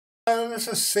this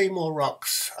is Seymour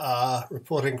Rocks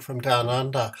reporting from Down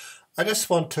Under. I just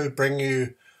want to bring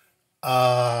you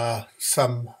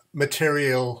some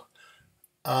material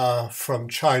from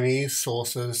Chinese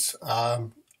sources.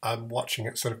 I'm watching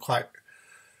it sort of quite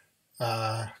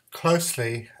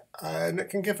closely, and it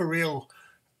can give a real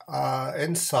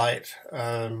insight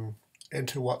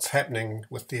into what's happening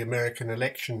with the American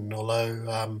election,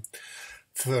 although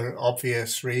for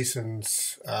obvious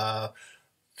reasons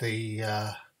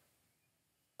the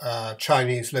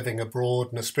Chinese living abroad,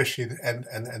 and especially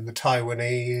and the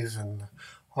Taiwanese and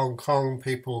Hong Kong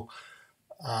people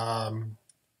are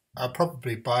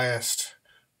probably biased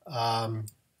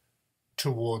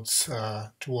towards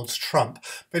Trump.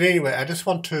 But anyway, I just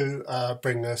want to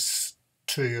bring this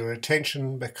to your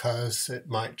attention because it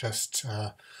might just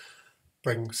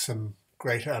bring some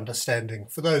greater understanding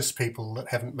for those people that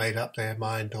haven't made up their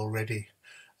mind already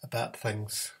about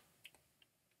things.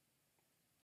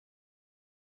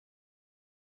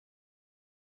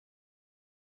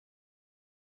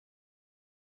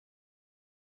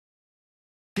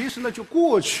其实呢，就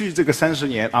过去这个30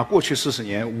年啊，过去40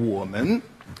年，我们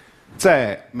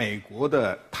在美国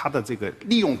的它的这个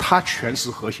利用它诠释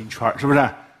核心圈，是不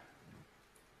是？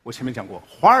我前面讲过，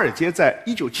华尔街在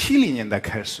1970年代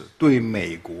开始对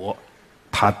美国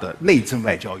它的内政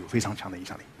外交有非常强的影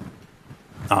响力，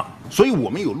啊，所以我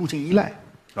们有路径依赖，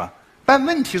是吧？但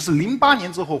问题是，08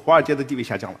年之后，华尔街的地位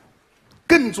下降了，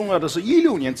更重要的是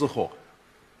16年之后，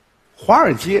华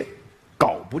尔街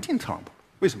搞不定特朗普。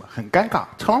为什么？很尴尬。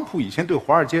特朗普以前对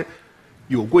华尔街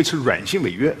有过一次软性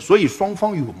违约，所以双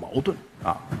方有矛盾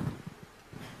啊。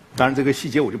当然，这个细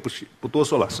节我就不多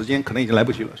说了，时间可能已经来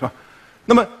不及了，是吧？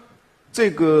那么，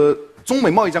这个中美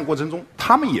贸易战过程中，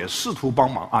他们也试图帮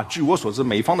忙啊。据我所知，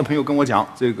美方的朋友跟我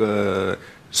讲，这个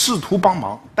试图帮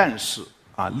忙，但是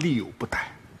啊，力有不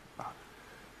逮啊。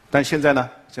但现在呢？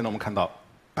现在我们看到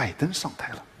拜登上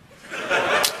台了，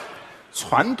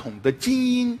传统的精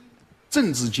英，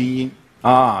政治精英。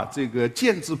啊，这个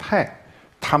建制派，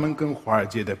他们跟华尔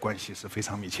街的关系是非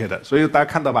常密切的，所以大家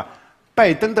看到吧，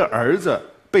拜登的儿子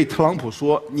被特朗普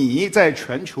说你在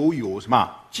全球有什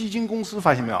么基金公司，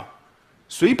发现没有？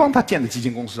谁帮他建的基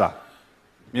金公司啊？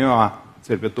明白吗？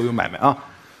这里边都有买卖啊。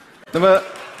那么，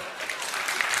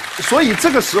所以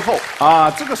这个时候啊，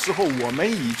这个时候我们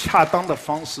以恰当的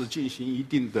方式进行一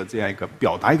定的这样一个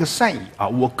表达一个善意啊，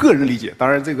我个人理解，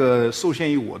当然这个受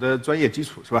限于我的专业基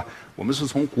础是吧？我们是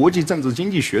从国际政治经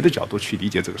济学的角度去理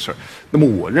解这个事儿。那么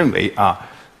我认为啊，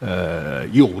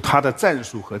有它的战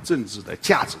术和政治的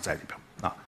价值在里边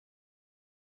啊。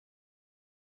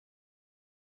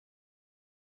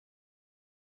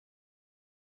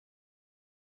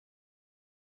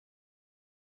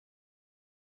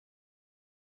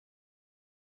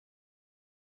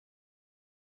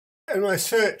In my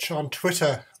search on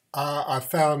Twitter, I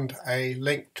found a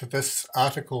link to this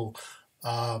article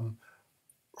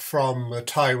from the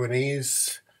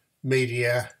Taiwanese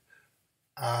media,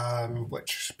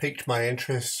 which piqued my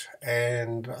interest,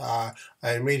 and I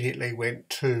immediately went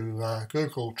to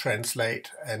Google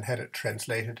Translate and had it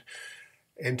translated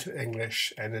into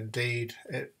English, and indeed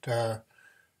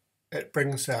it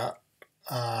brings out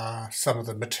some of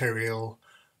the material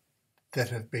that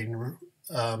have been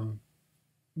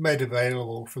made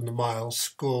available from the Miles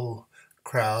School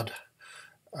crowd.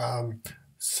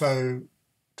 So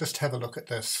just have a look at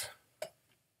this.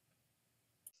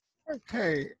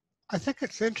 Okay, I think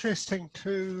it's interesting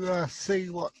to see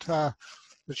what the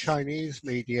Chinese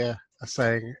media are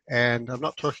saying, and I'm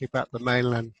not talking about the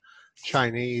mainland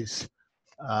Chinese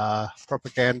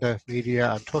propaganda media.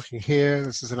 I'm talking here,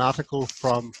 this is an article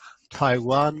from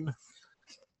Taiwan,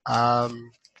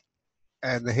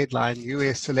 and the headline,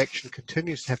 US election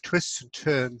continues to have twists and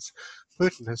turns.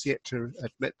 Putin has yet to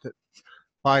admit that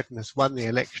Biden has won the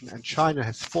election, and China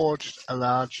has forged a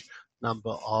large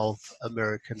number of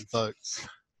American votes.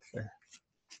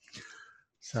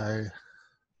 So,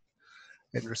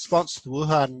 in response to the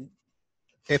Wuhan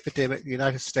epidemic, the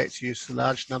United States used a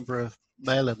large number of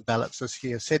mail-in ballots this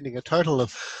year, sending a total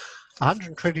of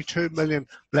 122 million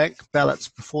blank ballots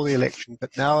before the election,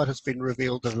 but now it has been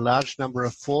revealed that a large number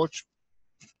of forged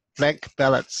blank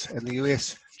ballots in the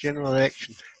US general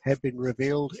election have been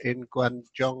revealed in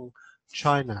Guangdong,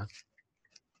 China.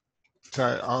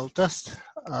 So I'll just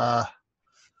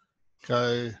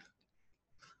go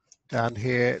down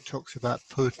here. It talks about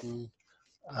Putin,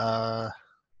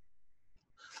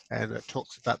 and it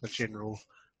talks about the general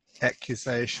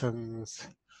accusations.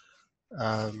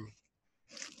 And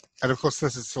of course,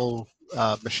 this is all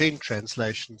machine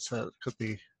translation, so it could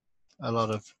be a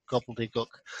lot of gobbledygook.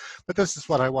 But this is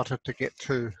what I wanted to get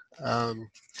to,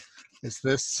 is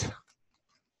this.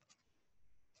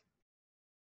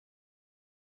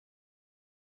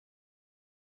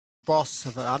 boss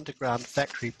of an underground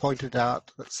factory pointed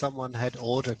out that someone had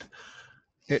ordered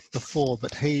it before,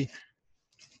 but he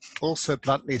also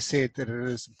bluntly said that it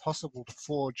is impossible to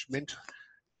forge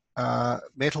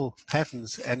metal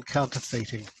patterns and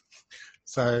counterfeiting.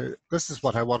 So this is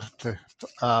what I wanted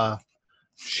to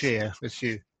share with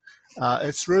you.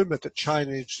 It's rumored that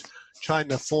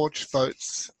China forged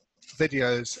votes,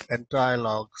 videos, and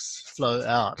dialogues flow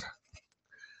out.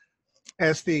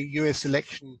 As the US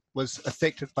election was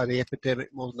affected by the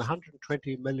epidemic, more than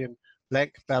 120 million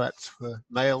blank ballots were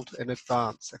mailed in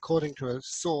advance. According to a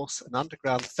source, an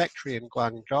underground factory in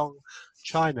Guangdong,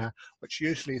 China, which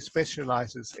usually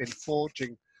specializes in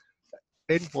forging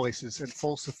invoices and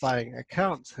falsifying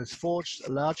accounts, has forged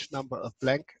a large number of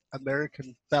blank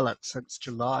American ballots since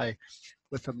July,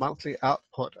 with a monthly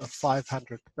output of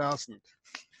 500,000.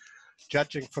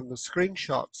 Judging from the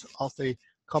screenshots of the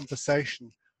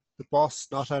conversation, the boss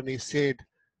not only said,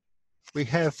 "We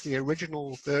have the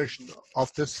original version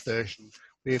of this version.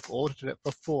 We have ordered it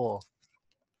before.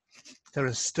 There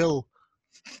is still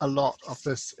a lot of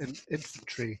this in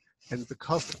inventory, and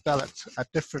because the ballots are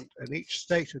different in each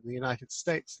state in the United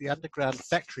States, the underground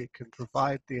factory can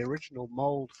provide the original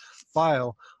mold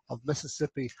file of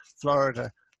Mississippi,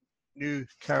 Florida, New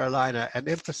Carolina, and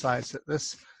emphasize that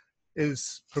this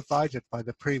is provided by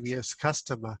the previous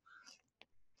customer.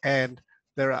 And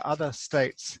there are other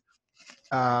states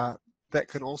that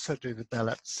can also do the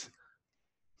ballots,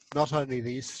 not only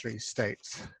these 3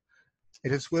 states.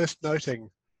 It is worth noting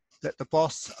that the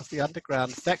boss of the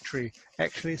underground factory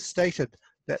actually stated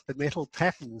that the metal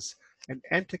patterns and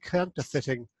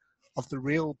anti-counterfeiting of the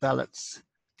real ballots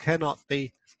cannot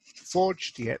be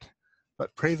forged yet,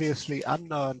 but previously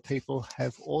unknown people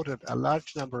have ordered a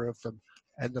large number of them,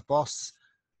 and the boss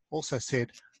also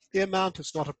said, "The amount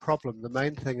is not a problem, the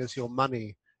main thing is your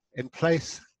money. In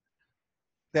place,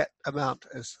 that amount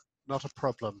is not a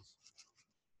problem."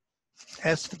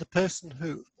 As for the person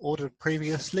who ordered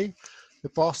previously, the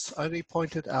boss only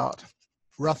pointed out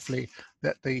roughly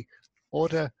that the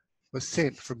order was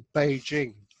sent from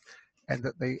Beijing and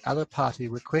that the other party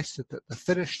requested that the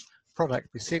finished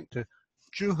product be sent to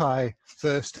Zhuhai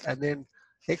first and then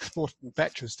exported in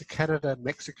batches to Canada,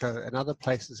 Mexico, and other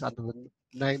places under the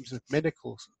names of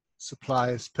medical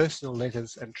supplies, personal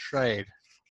letters, and trade.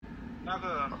 那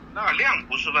个量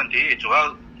不是问题，主要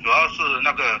是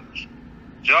那个，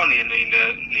只要你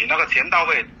那个钱到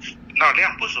位，那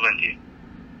量不是问题，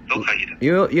都可以的。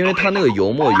因为它那个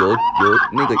油墨油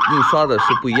那个印刷的是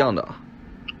不一样的。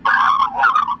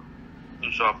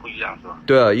印刷不一样是吧？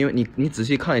对啊，因为你仔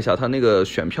细看一下，它那个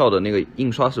选票的那个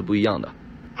印刷是不一样的。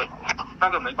那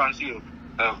个没关系，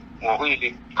我会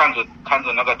看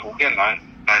着那个图片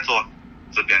来做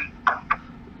这边。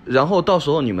然后到时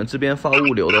候你们这边发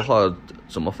物流的话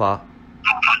怎么发？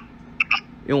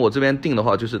因为我这边订的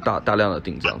话就是大量的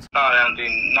订这样子。大量订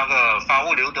那个发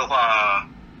物流的话，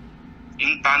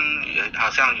一般好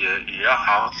像也要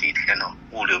好几天哦，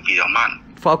物流比较慢。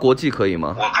发国际可以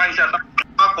吗？我看一下，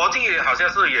发国际好像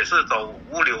也是走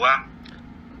物流啊。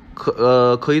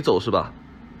可以走是吧？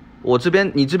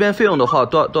你这边费用的话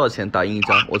多少钱打印一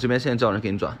张？我这边现在叫人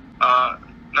给你转。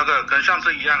那个跟上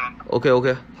次一样啊。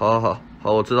OK， 好，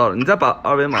我知道了。你再把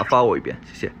二维码发我一遍，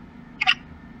谢谢。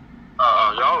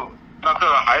然后那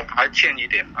个还欠一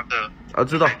点那个。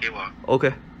知道。给我。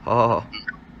OK， 好。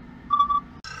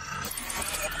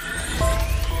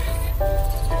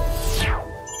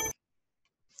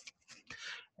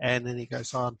And then he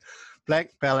goes on, blank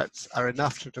ballots are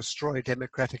enough to destroy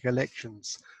democratic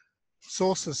elections.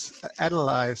 Sources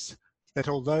analyze that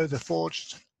although the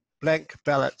forged blank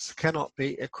ballots cannot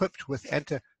be equipped with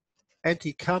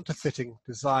anti-counterfeiting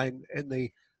design in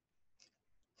the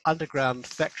underground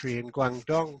factory in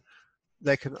Guangdong,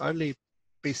 they can only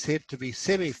be said to be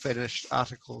semi-finished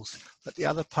articles, but the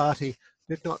other party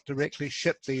did not directly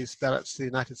ship these ballots to the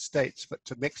United States, but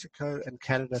to Mexico and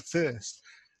Canada first.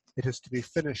 It is to be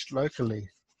finished locally.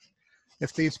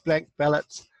 If these blank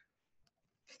ballots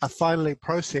are finally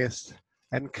processed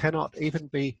and cannot even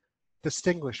be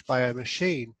distinguished by a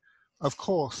machine, of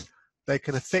course, they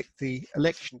can affect the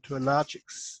election to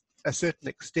a certain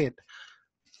extent.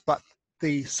 But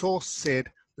the source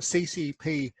said the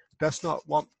CCP does not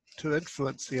want to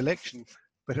influence the election,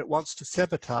 but it wants to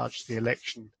sabotage the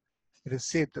election. It is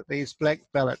said that these blank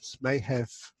ballots may have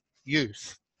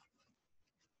use.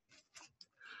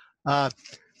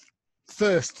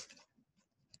 First,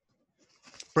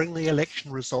 bring the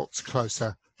election results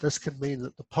closer. This can mean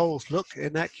that the polls look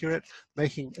inaccurate,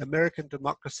 making American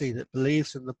democracy that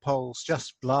believes in the polls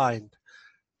just blind.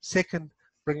 Second,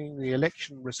 bringing the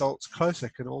election results closer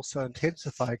can also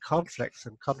intensify conflicts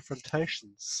and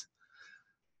confrontations.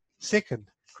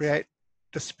 Second, create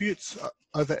disputes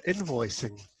over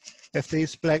invoicing. If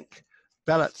these blank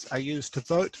ballots are used to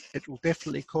vote, it will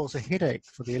definitely cause a headache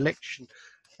for the election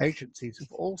agencies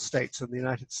of all states in the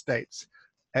United States.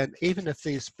 And even if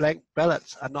these blank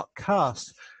ballots are not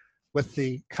cast with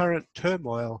the current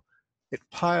turmoil, if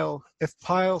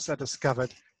piles are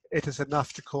discovered, it is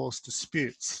enough to cause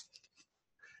disputes.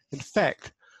 In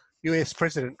fact, US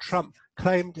President Trump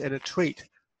claimed in a tweet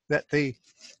that the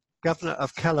governor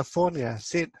of California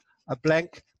sent a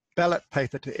blank ballot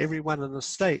paper to everyone in the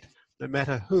state, no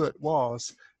matter who it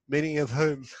was, many of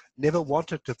whom never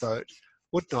wanted to vote,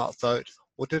 would not vote,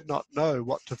 or did not know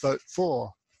what to vote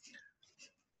for,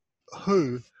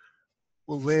 who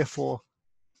will therefore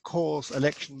cause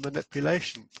election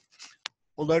manipulation.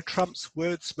 Although Trump's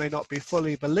words may not be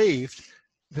fully believed,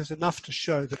 it is enough to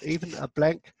show that even a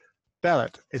blank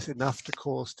ballot is enough to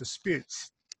cause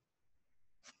disputes.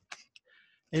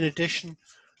 In addition,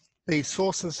 the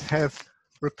sources have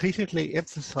repeatedly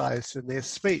emphasized in their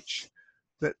speech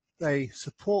that they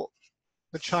support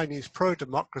the Chinese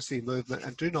pro-democracy movement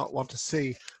and do not want to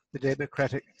see the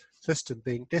democratic system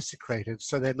being desecrated,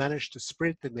 so they managed to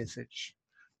spread the message.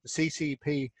 The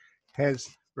CCP has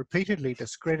repeatedly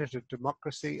discredited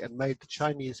democracy and made the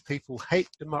Chinese people hate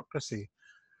democracy.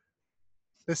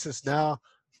 This is now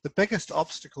the biggest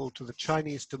obstacle to the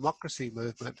Chinese democracy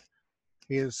movement.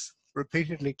 He has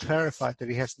repeatedly clarified that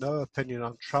he has no opinion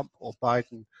on Trump or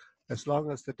Biden. As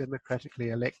long as they're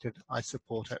democratically elected, I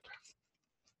support it.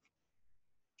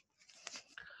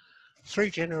 3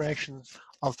 generations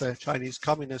of the Chinese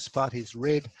Communist Party's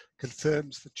red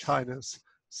confirms the China's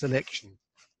selection.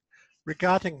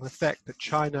 Regarding the fact that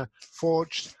China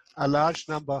forged a large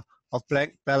number of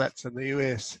blank ballots in the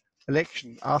US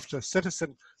election after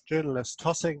citizen journalists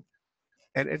tossing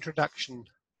an introduction,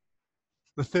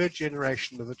 the 3rd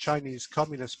generation of the Chinese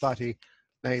Communist Party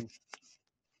named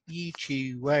Yi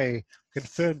Chi-wei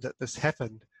confirmed that this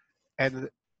happened and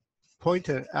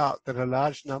pointed out that a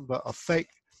large number of fake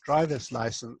driver's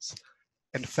license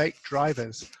and fake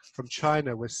drivers from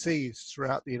China were seized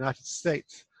throughout the United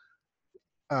States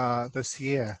this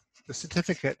year. The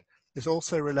certificate is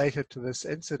also related to this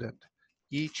incident.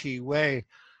 Yi Chi-wei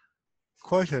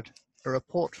quoted a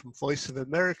report from Voice of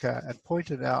America and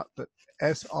pointed out that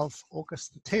as of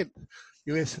August the 10th,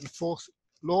 US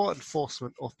law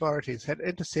enforcement authorities had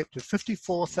intercepted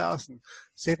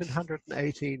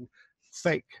 54,718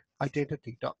 fake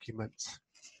identity documents.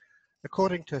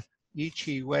 According to Yi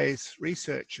Chi-wei's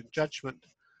research and judgment,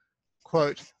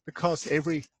 quote, because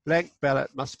every blank ballot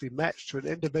must be matched to an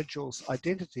individual's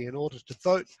identity in order to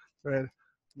vote, there are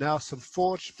now some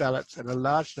forged ballots and a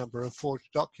large number of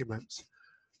forged documents.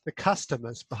 The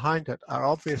customers behind it are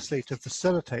obviously to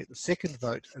facilitate the second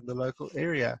vote in the local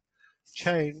area,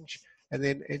 change, and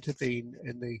then intervene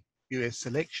in the US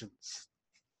elections.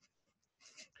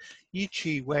 Yi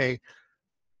Chi-wei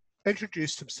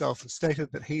introduced himself and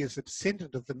stated that he is a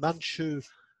descendant of the Manchu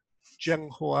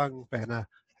Zhenghuang banner.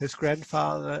 His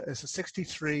grandfather is a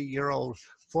 63-year-old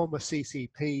former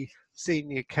CCP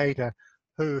senior cadre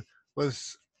who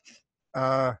was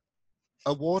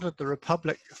awarded the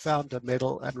Republic Founder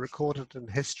Medal and recorded in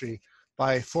history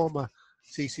by former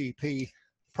CCP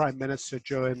Prime Minister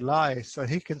Zhou Enlai. So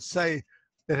he can say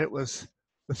that it was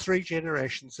the 3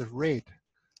 generations of red.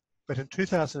 But in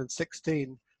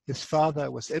 2016, his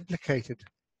father was implicated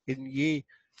in Xi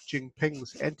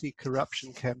Jinping's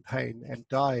anti-corruption campaign and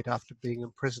died after being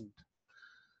imprisoned.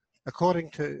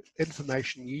 According to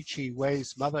information, Yi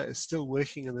Chi-wei's mother is still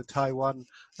working in the Taiwan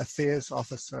Affairs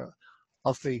Officer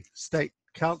of the State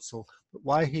Council, but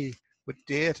why he would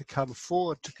dare to come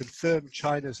forward to confirm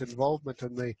China's involvement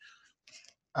in the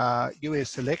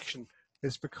US election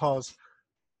is because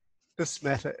this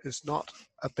matter is not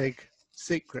a big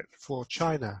secret for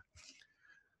China.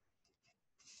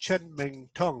 Chen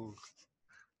Mingtong,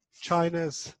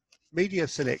 China's media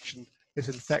selection is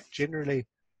in fact generally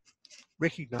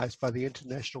recognized by the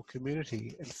international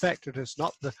community. In fact, it is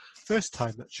not the first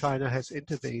time that China has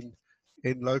intervened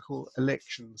in local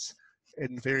elections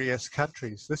in various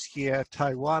countries. This year,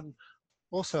 Taiwan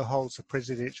also holds a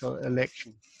presidential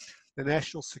election. The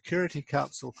National Security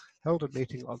Council held a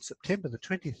meeting on September the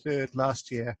 23rd last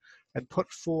year and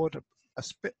put forward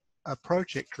a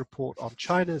project report on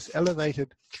China's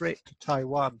elevated threat to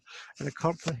Taiwan and a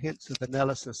comprehensive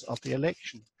analysis of the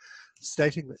election,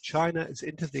 stating that China is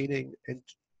intervening in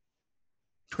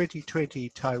 2020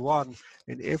 Taiwan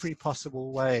in every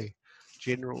possible way,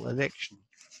 general election.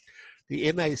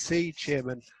 The MAC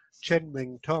chairman, Chen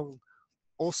Mingtong,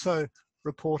 also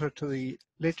reported to the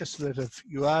Legislative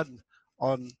Yuan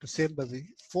on December the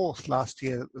 4th last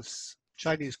year that the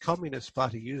Chinese Communist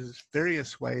Party uses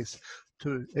various ways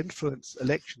to influence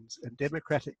elections in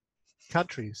democratic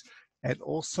countries and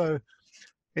also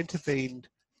intervened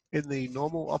in the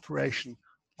normal operation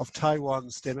of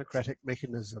Taiwan's democratic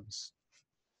mechanisms.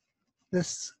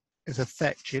 This is a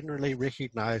fact generally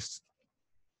recognized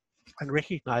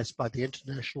by the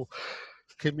international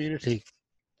community.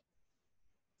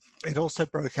 It also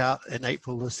broke out in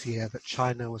April this year that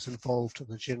China was involved in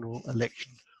the general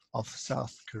election of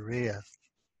South Korea.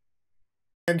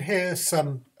 And here's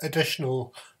some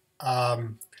additional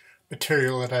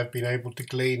material that I've been able to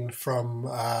glean from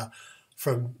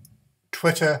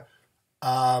Twitter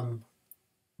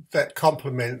that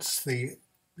complements the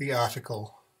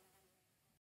article.